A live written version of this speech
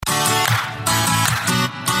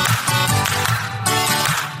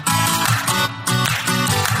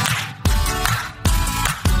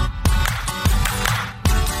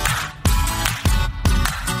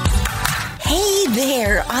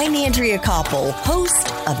Koppel, host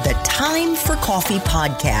of the Time for Coffee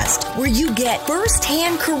podcast, where you get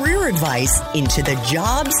firsthand career advice into the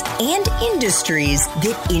jobs and industries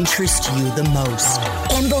that interest you the most.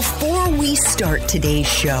 And before we start today's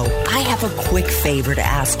show, I have a quick favor to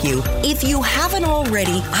ask you. If you haven't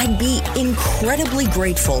already, I'd be incredibly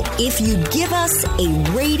grateful if you give us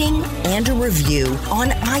a rating and a review on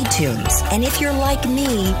iTunes. And if you're like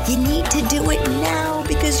me, you need to do it now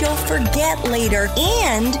because you'll forget later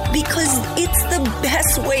and because it's the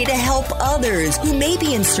best way to help others who may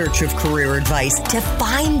be in search of career advice to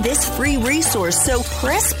find this free resource. So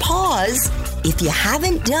press pause if you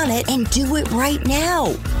haven't done it and do it right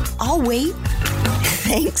now. I'll wait.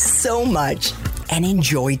 Thanks so much and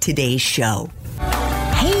enjoy today's show.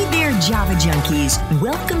 Hey there, Java Junkies.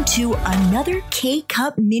 Welcome to another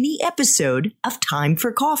K-Cup mini episode of Time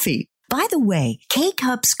for Coffee. By the way,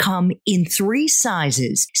 K-Cups come in 3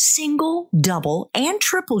 sizes, single, double, and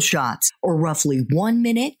triple shots, or roughly 1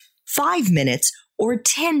 minute, 5 minutes, or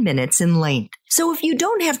 10 minutes in length. So if you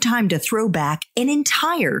don't have time to throw back an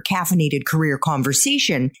entire caffeinated career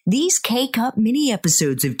conversation, these K-Cup mini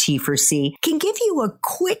episodes of T4C can give you a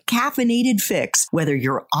quick caffeinated fix, whether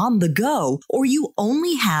you're on the go or you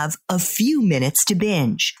only have a few minutes to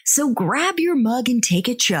binge. So grab your mug and take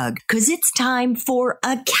a chug, because it's time for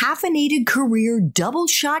a caffeinated career double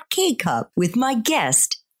shot K-Cup with my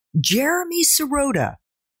guest, Jeremy Sirota.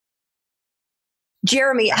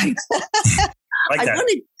 Jeremy,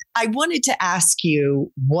 I wanted to ask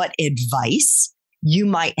you what advice you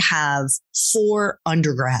might have for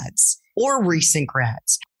undergrads or recent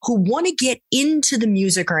grads who want to get into the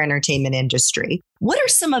music or entertainment industry. What are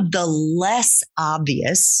some of the less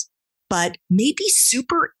obvious, but maybe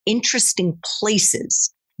super interesting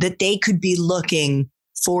places that they could be looking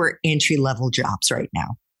for entry-level jobs right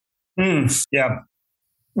now? Yeah.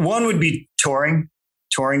 One would be touring.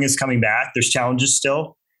 Touring is coming back. There's challenges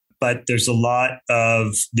still. But there's a lot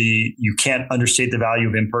of you can't understate the value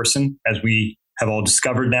of in-person, as we have all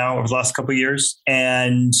discovered now over the last couple of years.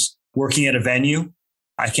 And working at a venue,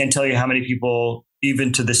 I can't tell you how many people,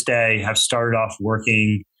 even to this day, have started off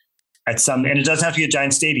working at some, and it doesn't have to be a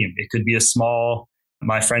giant stadium. It could be a small,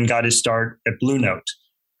 my friend got his start at Blue Note.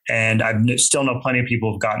 And I still know plenty of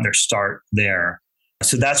people who've gotten their start there.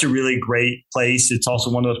 So that's a really great place. It's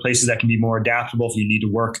also one of those places that can be more adaptable if you need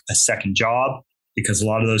to work a second job, because a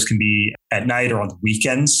lot of those can be at night or on the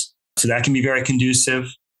weekends. So that can be very conducive.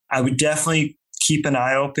 I would definitely keep an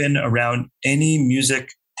eye open around any music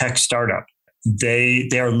tech startup. They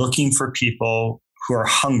are looking for people who are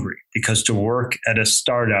hungry, because to work at a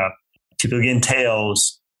startup typically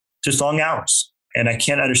entails just long hours. And I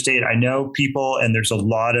can't understate, I know people, and there's a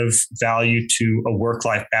lot of value to a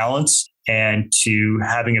work-life balance and to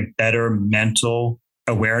having a better mental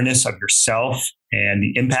awareness of yourself and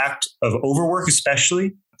the impact of overwork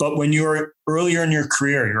especially. But when you're earlier in your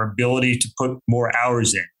career, your ability to put more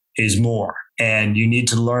hours in is more. And you need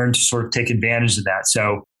to learn to sort of take advantage of that.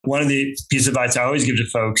 So one of the pieces of advice I always give to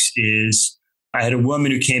folks is, I had a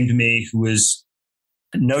woman who came to me who was,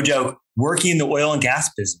 no joke, working in the oil and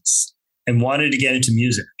gas business and wanted to get into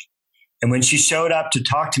music. And when she showed up to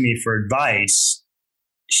talk to me for advice,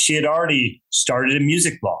 she had already started a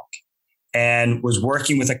music blog and was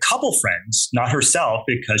working with a couple friends, not herself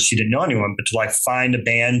because she didn't know anyone, but to like find a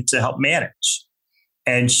band to help manage.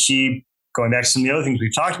 And she, going back to some of the other things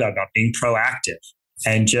we've talked about being proactive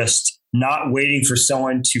and just not waiting for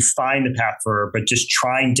someone to find the path for her, but just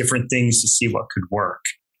trying different things to see what could work.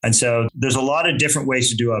 And so there's a lot of different ways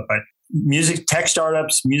to do it, but music tech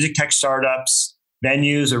startups,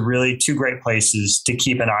 venues are really 2 great places to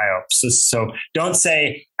keep an eye out. So don't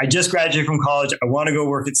say, I just graduated from college, I want to go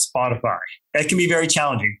work at Spotify. That can be very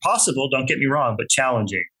challenging. Possible, don't get me wrong, but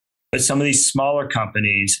challenging. But some of these smaller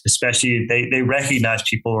companies, especially, they recognize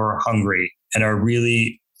people who are hungry and are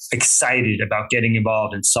really excited about getting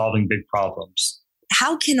involved and solving big problems.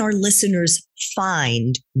 How can our listeners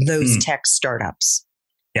find those tech startups?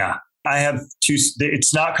 Yeah. I have 2.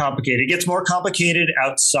 It's not complicated. It gets more complicated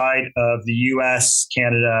outside of the US,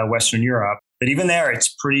 Canada, Western Europe. But even there,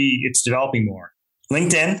 it's developing more.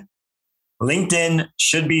 LinkedIn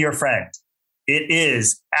should be your friend. It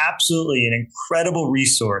is absolutely an incredible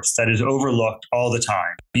resource that is overlooked all the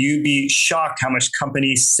time. You'd be shocked how much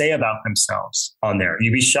companies say about themselves on there.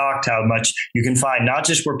 You'd be shocked how much you can find, not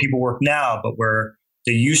just where people work now, but where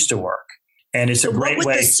they used to work. And it's a great way. What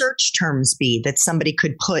would the search terms be that somebody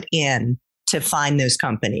could put in to find those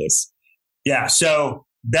companies? Yeah. So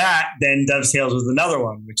that then dovetails with another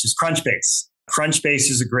one, which is Crunchbase. Crunchbase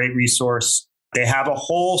is a great resource. They have a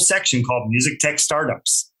whole section called Music Tech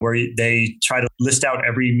Startups, where they try to list out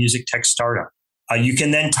every music tech startup. You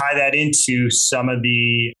can then tie that into some of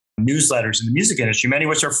the newsletters in the music industry, many of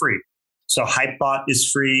which are free. So Hypebot is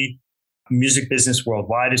free. Music Business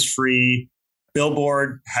Worldwide is free.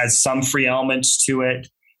 Billboard has some free elements to it.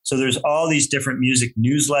 So there's all these different music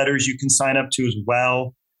newsletters you can sign up to as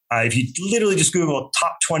well. If you literally just Google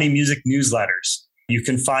top 20 music newsletters, you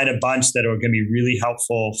can find a bunch that are going to be really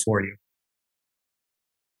helpful for you.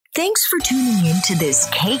 Thanks for tuning in to this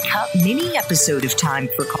K-Cup mini episode of Time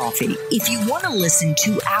for Coffee. If you want to listen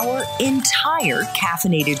to our entire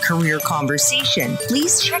caffeinated career conversation,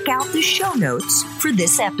 please check out the show notes for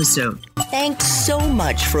this episode. Thanks so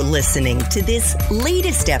much for listening to this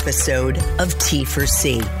latest episode of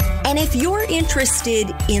T4C. And if you're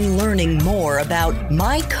interested in learning more about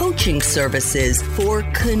my coaching services for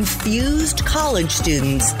confused college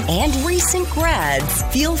students and recent grads,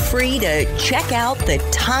 feel free to check out the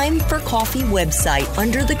Time for Coffee website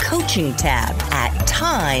under the coaching tab at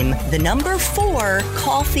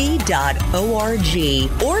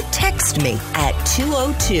time4coffee.org or text me at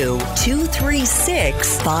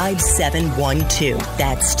 202-236-5712.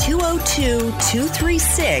 That's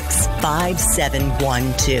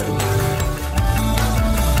 202-236-5712.